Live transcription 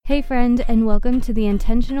Hey friend, and welcome to the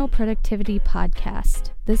Intentional Productivity Podcast.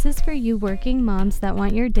 This is for you working moms that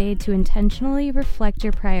want your day to intentionally reflect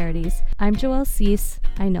your priorities. I'm Joelle Cease.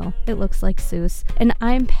 I know, it looks like Seuss. And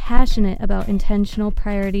I'm passionate about intentional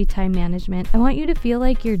priority time management. I want you to feel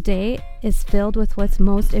like your day is filled with what's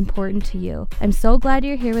most important to you. I'm so glad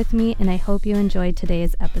you're here with me, and I hope you enjoyed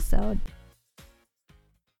today's episode.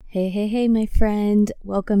 Hey, my friend.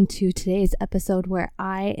 Welcome to today's episode where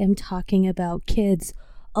I am talking about kids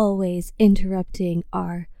always interrupting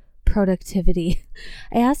our productivity.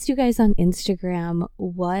 I asked you guys on Instagram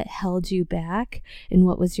what held you back and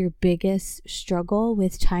what was your biggest struggle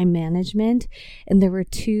with time management. And there were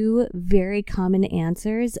two very common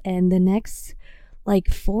answers. And the next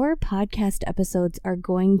 4 podcast episodes are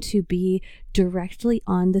going to be directly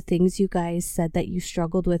on the things you guys said that you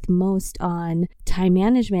struggled with most on time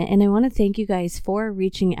management. And I want to thank you guys for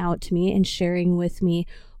reaching out to me and sharing with me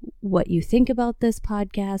what you think about this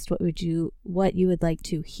podcast, what you would like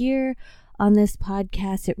to hear on this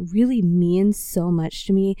podcast. It really means so much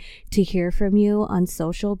to me to hear from you on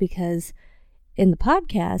social, because in the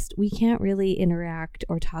podcast, we can't really interact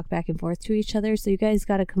or talk back and forth to each other. So you guys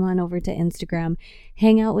got to come on over to Instagram,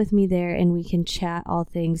 hang out with me there, and we can chat all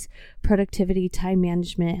things productivity, time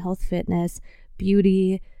management, health, fitness,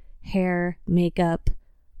 beauty, hair, makeup,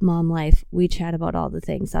 mom life. We chat about all the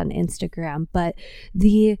things on Instagram. But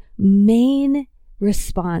the main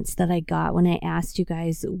response that I got when I asked you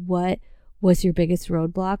guys what was your biggest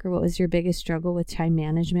roadblock or what was your biggest struggle with time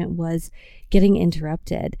management was getting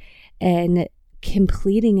interrupted and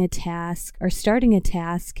completing a task or starting a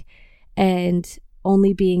task and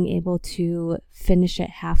only being able to finish it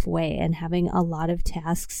halfway and having a lot of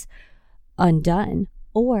tasks undone,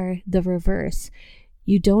 or the reverse.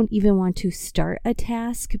 You don't even want to start a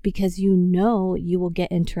task because you know you will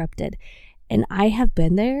get interrupted. And I have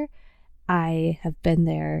been there. I have been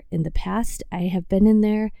there in the past. I have been in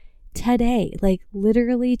there today.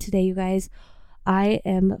 Literally today, you guys, I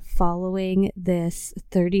am following this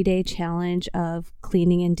 30-day challenge of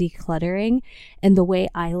cleaning and decluttering. And the way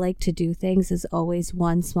I like to do things is always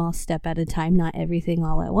one small step at a time, not everything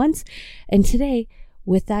all at once. And today,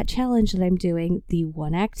 with that challenge that I'm doing, the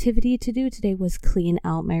one activity to do today was clean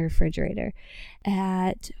out my refrigerator.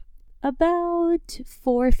 At about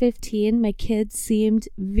 4:15, my kids seemed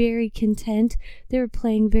very content. They were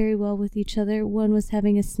playing very well with each other. One was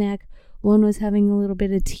having a snack. One was having a little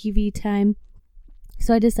bit of TV time.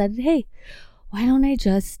 So I decided, hey, why don't I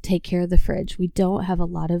just take care of the fridge? We don't have a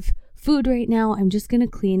lot of food right now. I'm just going to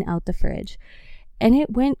clean out the fridge. And it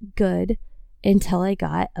went good until I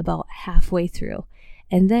got about halfway through.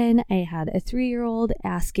 And then I had a 3-year-old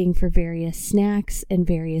asking for various snacks and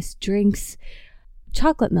various drinks,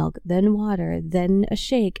 chocolate milk, then water, then a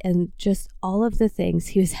shake, and just all of the things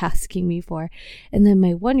he was asking me for. And then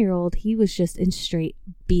my 1-year-old, he was just in straight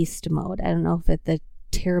beast mode. I don't know if the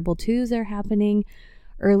terrible twos are happening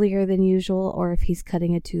earlier than usual or if he's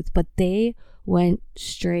cutting a tooth, but they went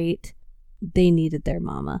straight. They needed their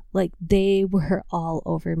mama. They were all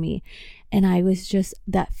over me. And I was just,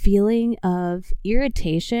 that feeling of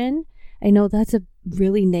irritation. I know that's a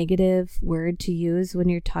really negative word to use when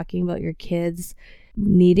you're talking about your kids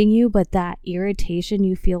needing you, but that irritation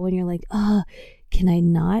you feel when you're like, can I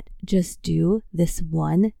not just do this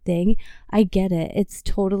one thing? I get it. It's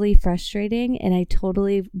totally frustrating. And I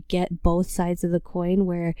totally get both sides of the coin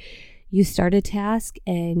where you start a task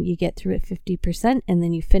and you get through it 50% and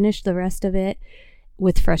then you finish the rest of it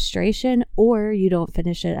with frustration, or you don't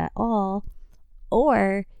finish it at all,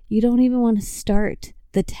 or you don't even want to start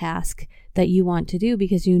the task that you want to do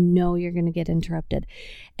because you know you're going to get interrupted.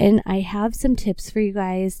 And I have some tips for you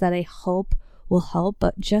guys that I hope will help,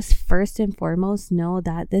 but just first and foremost, know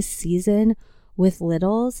that this season with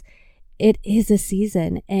littles, it is a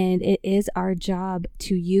season, and it is our job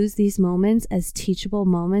to use these moments as teachable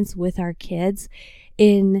moments with our kids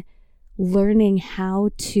in learning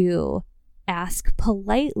how to ask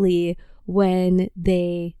politely when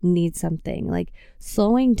they need something,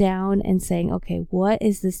 slowing down and saying, okay, what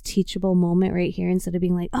is this teachable moment right here, instead of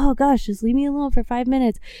being like, oh gosh, just leave me alone for 5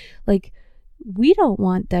 minutes. We don't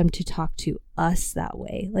want them to talk to us that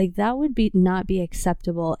way. That would not be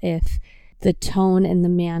acceptable if the tone and the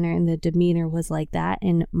manner and the demeanor was like that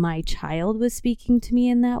and my child was speaking to me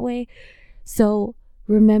in that way. So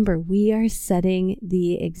remember, we are setting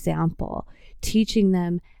the example, teaching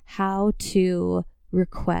them how to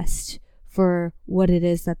request for what it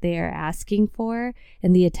is that they are asking for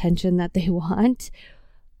and the attention that they want.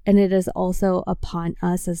 And it is also upon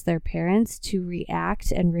us as their parents to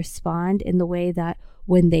react and respond in the way that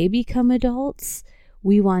when they become adults,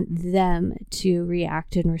 we want them to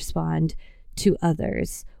react and respond to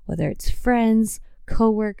others, whether it's friends,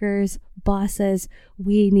 coworkers, bosses.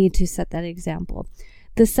 We need to set that example.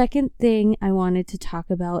 The second thing I wanted to talk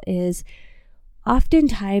about is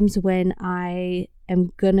oftentimes when I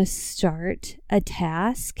am going to start a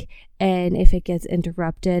task and if it gets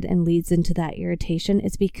interrupted and leads into that irritation,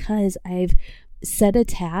 it's because I've set a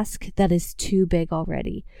task that is too big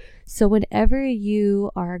already. So whenever you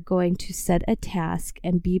are going to set a task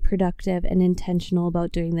and be productive and intentional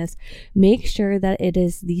about doing this, make sure that it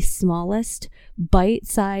is the smallest,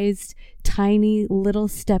 bite-sized, tiny little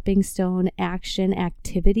stepping stone action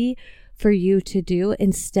activity for you to do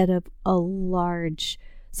instead of a large,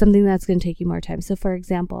 something that's going to take you more time. So for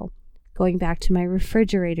example, going back to my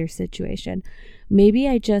refrigerator situation, maybe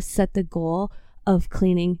I just set the goal of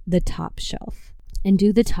cleaning the top shelf and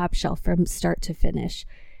do the top shelf from start to finish.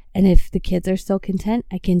 And if the kids are still content,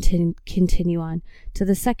 I can continue on to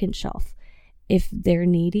the second shelf. If they're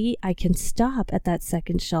needy, I can stop at that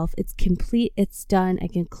second shelf. It's complete, it's done. I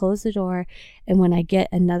can close the door. And when I get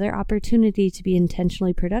another opportunity to be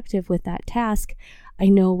intentionally productive with that task, I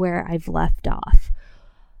know where I've left off.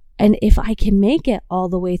 And if I can make it all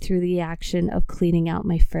the way through the action of cleaning out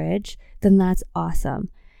my fridge, then that's awesome.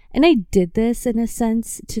 And I did this in a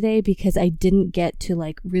sense today because I didn't get to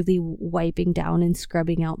like really wiping down and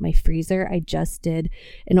scrubbing out my freezer. I just did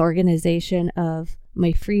an organization of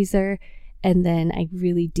my freezer and then I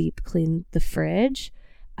really deep cleaned the fridge.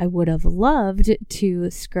 I would have loved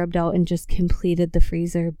to scrubbed out and just completed the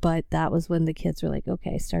freezer, but that was when the kids were like,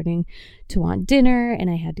 okay, starting to want dinner and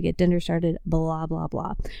I had to get dinner started, blah, blah,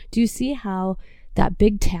 blah. Do you see how that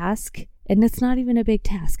big task, and it's not even a big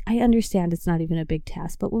task. I understand it's not even a big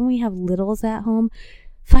task, but when we have littles at home,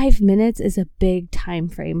 5 minutes is a big time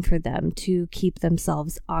frame for them to keep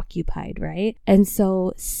themselves occupied, right? And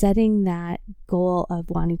so setting that goal of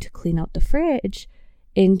wanting to clean out the fridge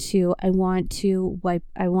into I want to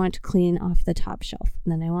clean off the top shelf,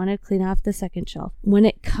 and then I want to clean off the second shelf. When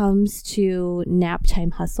it comes to nap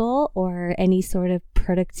time hustle or any sort of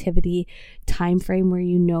productivity time frame where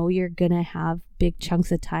you know you're gonna have big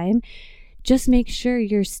chunks of time, just make sure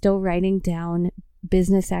you're still writing down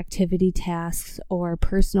business activity tasks or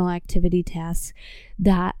personal activity tasks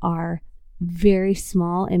that are very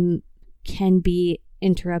small and can be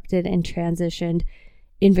interrupted and transitioned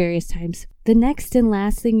in various times. The next and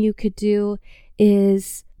last thing you could do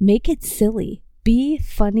is make it silly. Be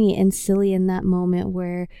funny and silly in that moment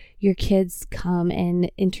where your kids come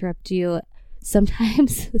and interrupt you.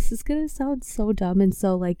 Sometimes this is going to sound so dumb and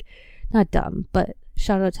so like, not dumb, but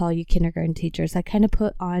shout out to all you kindergarten teachers. I kind of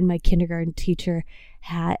put on my kindergarten teacher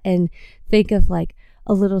hat and think of like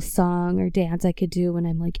a little song or dance I could do when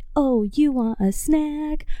I'm like, oh, you want a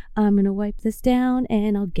snack? I'm going to wipe this down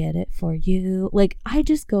and I'll get it for you. Like I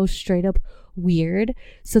just go straight up weird.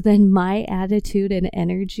 So then my attitude and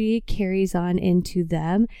energy carries on into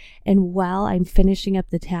them. And while I'm finishing up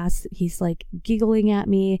the task, he's like giggling at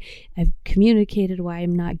me. I've communicated why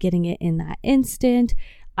I'm not getting it in that instant.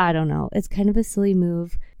 I don't know. It's kind of a silly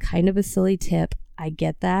move, kind of a silly tip. I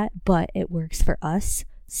get that, but it works for us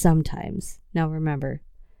sometimes. Now remember,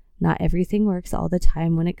 not everything works all the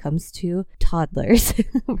time when it comes to toddlers,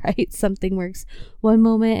 right? Something works one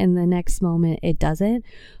moment and the next moment it doesn't.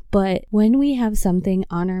 But when we have something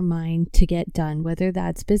on our mind to get done, whether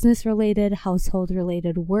that's business related, household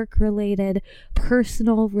related, work related,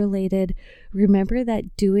 personal related, remember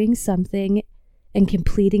that doing something and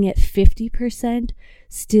completing it 50%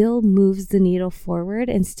 still moves the needle forward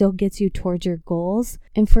and still gets you towards your goals.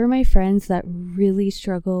 And for my friends that really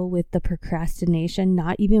struggle with the procrastination,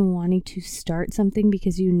 not even wanting to start something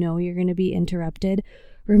because you know you're going to be interrupted,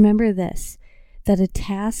 remember this, that a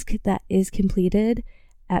task that is completed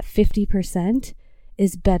at 50%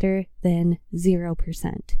 is better than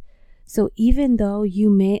 0%. So even though you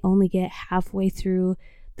may only get halfway through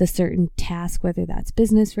the certain task, whether that's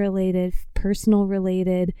business related, personal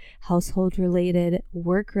related, household related,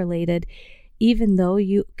 work related, even though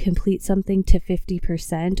you complete something to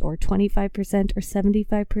 50% or 25% or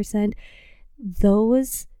 75%,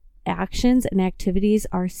 those actions and activities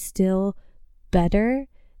are still better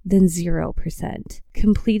than 0%.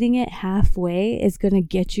 Completing it halfway is going to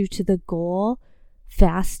get you to the goal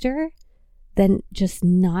faster than just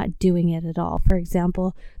not doing it at all. For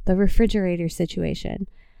example, the refrigerator situation.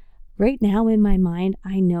 Right now in my mind,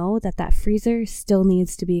 I know that freezer still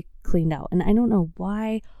needs to be cleaned out. And I don't know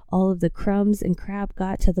why all of the crumbs and crap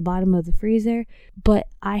got to the bottom of the freezer, but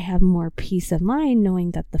I have more peace of mind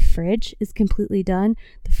knowing that the fridge is completely done.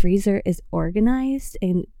 The freezer is organized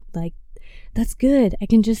and like, that's good. I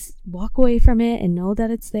can just walk away from it and know that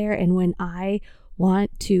it's there. And when I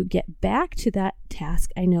want to get back to that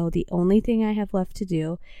task, I know the only thing I have left to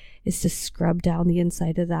do is to scrub down the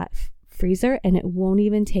inside of that freezer, and it won't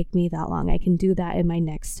even take me that long. I can do that in my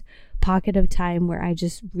next pocket of time where I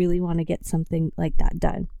just really want to get something like that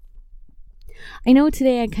done. I know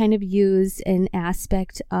today I kind of used an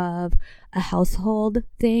aspect of a household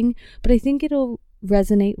thing, but I think it'll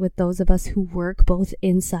resonate with those of us who work both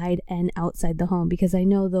inside and outside the home, because I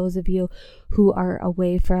know those of you who are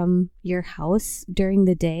away from your house during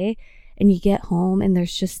the day and you get home and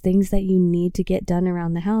there's just things that you need to get done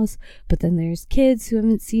around the house, but then there's kids who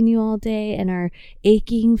haven't seen you all day and are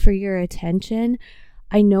aching for your attention.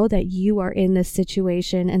 I know that you are in this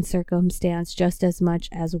situation and circumstance just as much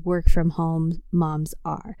as work from home moms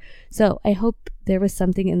are. So I hope there was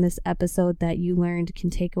something in this episode that you learned, can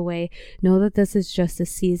take away. Know that this is just a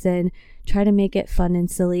season. Try to make it fun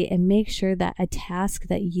and silly, and make sure that a task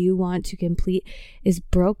that you want to complete is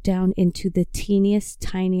broke down into the teeniest,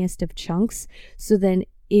 tiniest of chunks. So then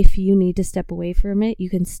if you need to step away from it, you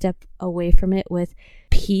can step away from it with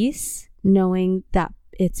peace, knowing that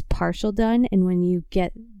it's partial done, and when you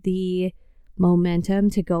get the momentum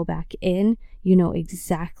to go back in, you know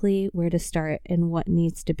exactly where to start and what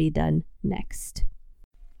needs to be done next.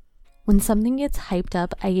 When something gets hyped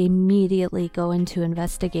up, I immediately go into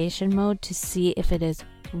investigation mode to see if it is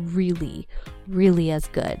really, really as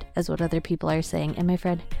good as what other people are saying. And my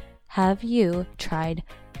friend, have you tried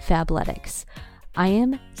Fabletics? I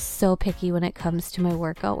am so picky when it comes to my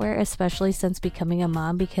workout wear, especially since becoming a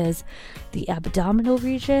mom, because the abdominal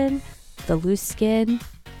region, the loose skin,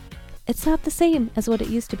 it's not the same as what it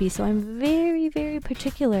used to be. So I'm very, very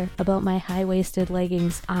particular about my high-waisted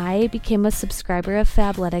leggings. I became a subscriber of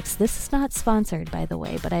Fabletics. This is not sponsored, by the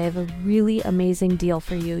way, but I have a really amazing deal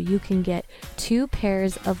for you. You can get 2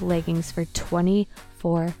 pairs of leggings for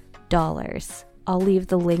 $24. I'll leave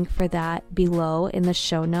the link for that below in the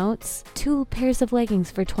show notes. 2 pairs of leggings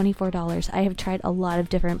for $24. I have tried a lot of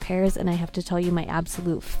different pairs, and I have to tell you, my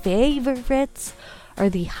absolute favorites are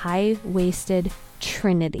the high-waisted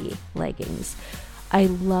Trinity leggings. I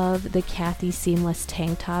love the Kathy seamless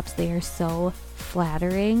tank tops. They are so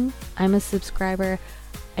flattering. I'm a subscriber.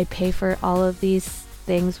 I pay for all of these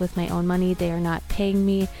things with my own money. They are not paying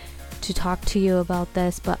me to talk to you about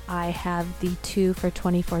this, but I have the 2 for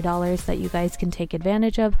 $24 that you guys can take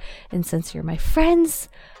advantage of. And since you're my friends,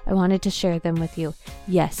 I wanted to share them with you.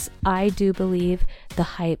 Yes, I do believe the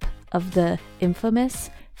hype of the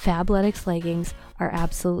infamous Fabletics leggings are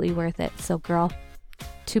absolutely worth it. So girl,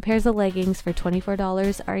 2 pairs of leggings for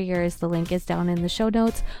 $24 are yours. The link is down in the show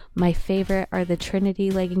notes. My favorite are the Trinity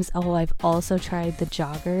leggings. Oh, I've also tried the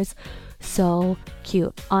joggers. So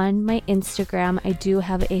cute. On my Instagram, I do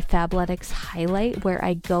have a Fabletics highlight where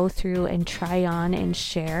I go through and try on and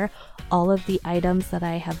share all of the items that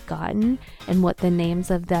I have gotten and what the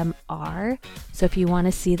names of them are. So if you want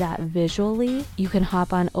to see that visually, you can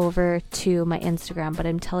hop on over to my Instagram. But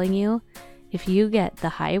I'm telling you, if you get the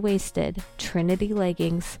high-waisted Trinity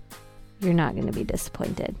leggings, you're not going to be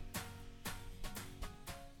disappointed.